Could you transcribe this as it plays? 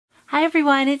Hi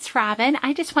everyone, it's Robin.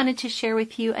 I just wanted to share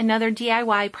with you another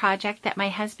DIY project that my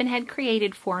husband had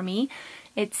created for me.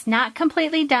 It's not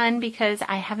completely done because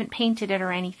I haven't painted it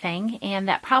or anything, and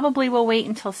that probably will wait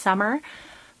until summer.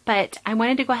 But I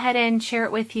wanted to go ahead and share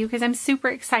it with you because I'm super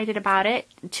excited about it.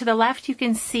 To the left you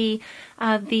can see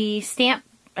the stamp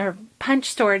or punch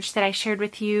storage that I shared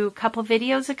with you a couple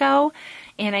videos ago,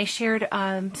 and I shared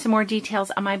some more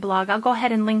details on my blog. I'll go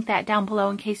ahead and link that down below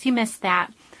in case you missed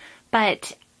that.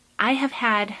 But I have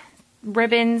had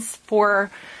ribbons for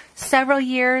several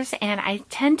years, and I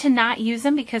tend to not use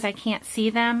them because I can't see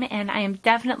them, and I am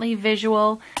definitely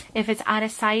visual. If it's out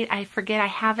of sight, I forget I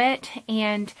have it,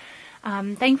 and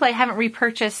thankfully I haven't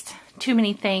repurchased too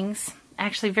many things,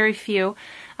 actually very few.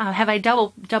 Have I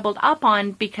doubled up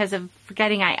on because of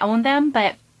forgetting I own them,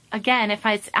 but again, if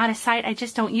it's out of sight, I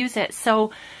just don't use it.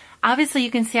 So obviously you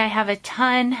can see I have a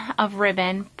ton of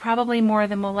ribbon, probably more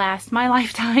than will last my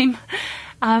lifetime.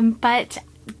 But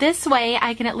this way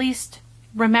I can at least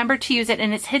remember to use it,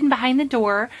 and it's hidden behind the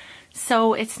door,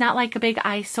 so it's not like a big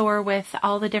eyesore with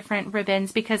all the different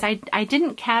ribbons, because I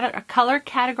didn't color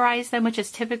categorize them, which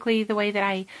is typically the way that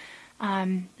I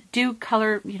do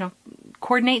color,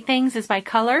 coordinate things is by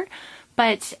color.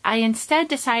 But I instead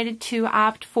decided to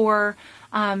opt for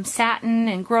satin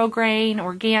and grosgrain,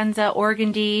 organza,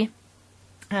 organdy,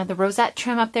 the rosette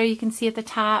trim up there you can see at the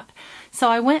top. So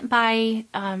I went by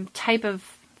type of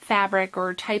fabric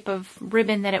or type of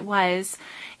ribbon that it was,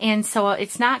 and so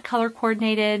it's not color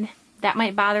coordinated. That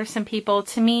might bother some people.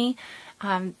 To me,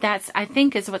 that's, I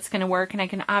think, is what's going to work, and I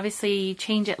can obviously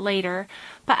change it later.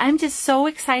 But I'm just so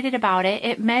excited about it.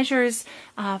 It measures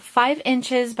 5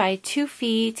 inches by 2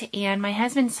 feet, and my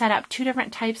husband set up 2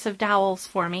 different types of dowels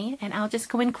for me, and I'll just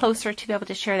go in closer to be able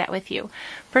to share that with you.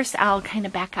 First, I'll kind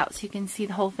of back out so you can see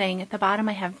the whole thing. At the bottom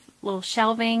I have little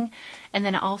shelving, and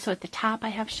then also at the top I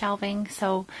have shelving.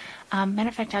 So matter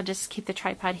of fact, I'll just keep the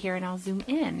tripod here and I'll zoom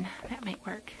in. That might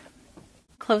work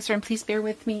closer, and please bear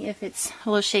with me if it's a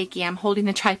little shaky. I'm holding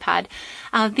the tripod.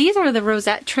 These are the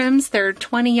rosette trims. There are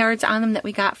 20 yards on them that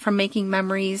we got from Making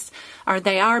Memories, or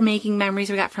they are Making Memories.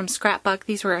 We got from Scrapbook.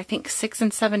 These were, I think, $6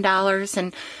 and $7,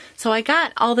 and so I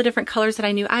got all the different colors that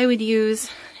I knew I would use,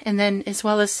 and then as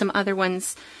well as some other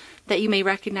ones that you may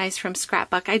recognize from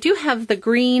Scrapbook. I do have the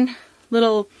green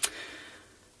little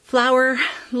flower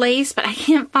lace, but I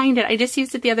can't find it. I just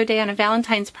used it the other day on a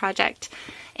Valentine's project,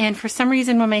 and for some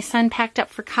reason when my son packed up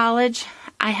for college,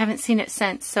 I haven't seen it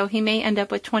since. So he may end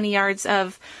up with 20 yards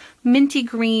of minty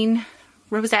green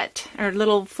rosette or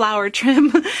little flower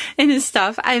trim in his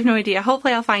stuff. I have no idea.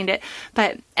 Hopefully I'll find it.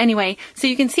 But anyway, so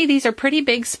you can see these are pretty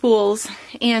big spools,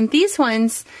 and these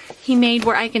ones he made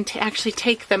where I can actually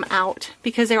take them out,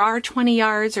 because there are 20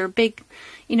 yards or big,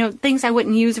 things I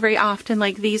wouldn't use very often,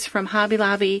 like these from Hobby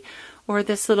Lobby, or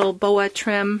this little boa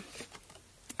trim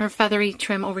or feathery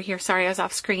trim over here. Sorry, I was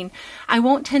off screen. I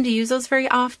won't tend to use those very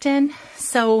often,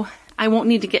 so I won't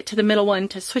need to get to the middle one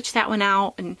to switch that one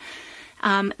out, and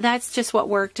that's just what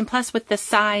worked. And plus with the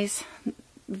size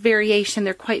variation,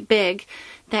 they're quite big.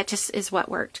 That just is what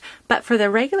worked. But for the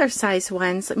regular size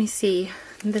ones, let me see.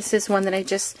 This is one that I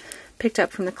just picked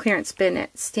up from the clearance bin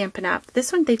at Stampin' Up.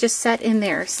 This one, they just set in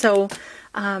there. So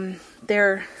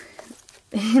they're,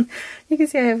 you can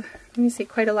see I have, let me see,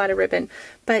 quite a lot of ribbon.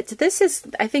 But this is,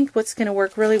 I think, what's going to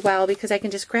work really well, because I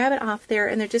can just grab it off there,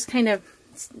 and they're just kind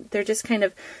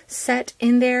of set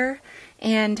in there.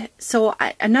 And so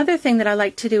another thing that I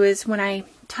like to do is when I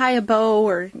tie a bow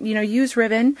or use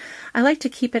ribbon, I like to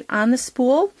keep it on the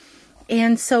spool.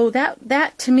 And so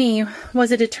that to me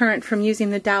was a deterrent from using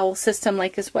the dowel system,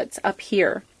 like is what's up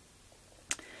here.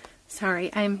 Sorry,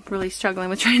 I'm really struggling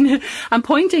with I'm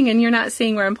pointing and you're not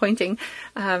seeing where I'm pointing.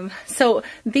 So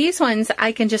these ones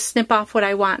I can just snip off what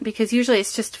I want, because usually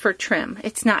it's just for trim.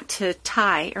 It's not to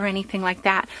tie or anything like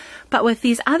that. But with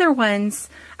these other ones,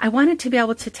 I wanted to be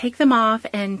able to take them off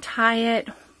and tie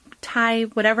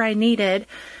whatever I needed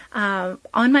on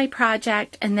my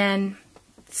project, and then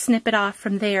snip it off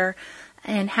from there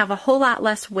and have a whole lot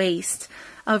less waste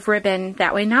of ribbon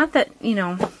that way. Not that,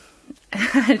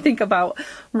 I think about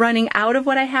running out of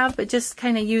what I have, but just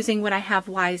kind of using what I have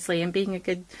wisely and being a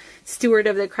good steward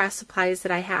of the craft supplies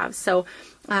that I have. So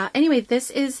anyway, this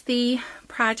is the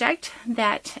project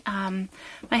that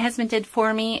my husband did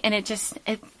for me, and it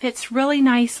fits really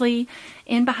nicely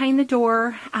in behind the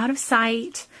door, out of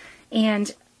sight,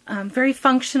 and very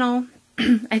functional.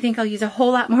 I think I'll use a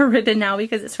whole lot more ribbon now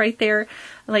because it's right there.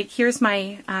 Like, here's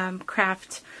my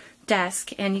craft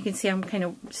desk, and you can see I'm kind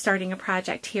of starting a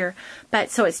project here. But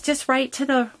so it's just right to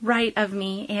the right of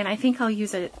me, and I think I'll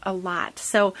use it a lot.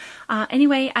 So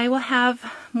anyway, I will have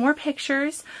more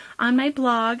pictures on my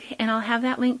blog, and I'll have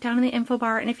that link down in the info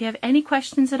bar. And if you have any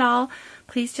questions at all,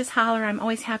 please just holler. I'm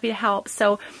always happy to help.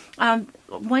 So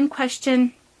one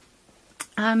question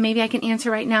maybe I can answer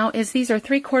right now is these are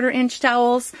 3/4 inch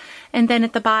dowels, and then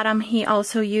at the bottom he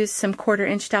also used some 1/4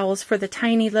 inch dowels for the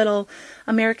tiny little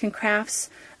American Crafts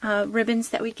ribbons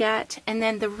that we get. And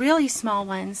then the really small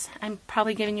ones, I'm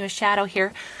probably giving you a shadow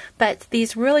here, but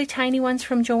these really tiny ones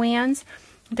from Joann's,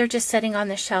 they're just sitting on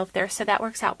the shelf there, so that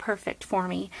works out perfect for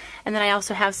me. And then I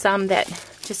also have some that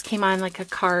just came on like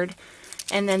a card,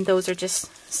 and then those are just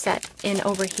set in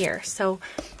over here. So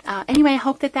anyway, I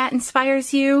hope that that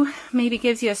inspires you, maybe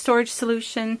gives you a storage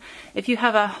solution. If you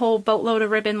have a whole boatload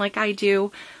of ribbon like I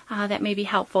do, that may be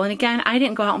helpful. And again, I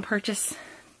didn't go out and purchase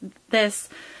this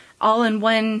all in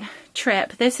one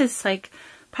trip. This is like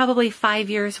probably 5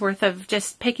 years worth of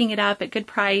just picking it up at good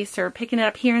price or picking it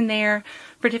up here and there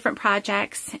for different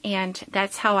projects, and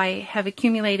that's how I have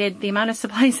accumulated the amount of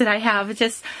supplies that I have.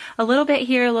 Just a little bit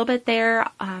here, a little bit there.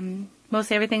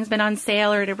 Mostly everything's been on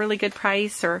sale or at a really good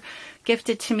price or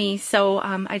gifted to me, so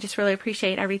I just really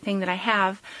appreciate everything that I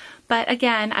have. But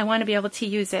again, I want to be able to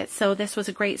use it, so this was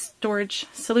a great storage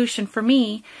solution for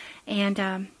me,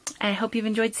 and I hope you've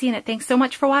enjoyed seeing it. Thanks so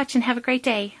much for watching. Have a great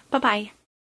day. Bye-bye.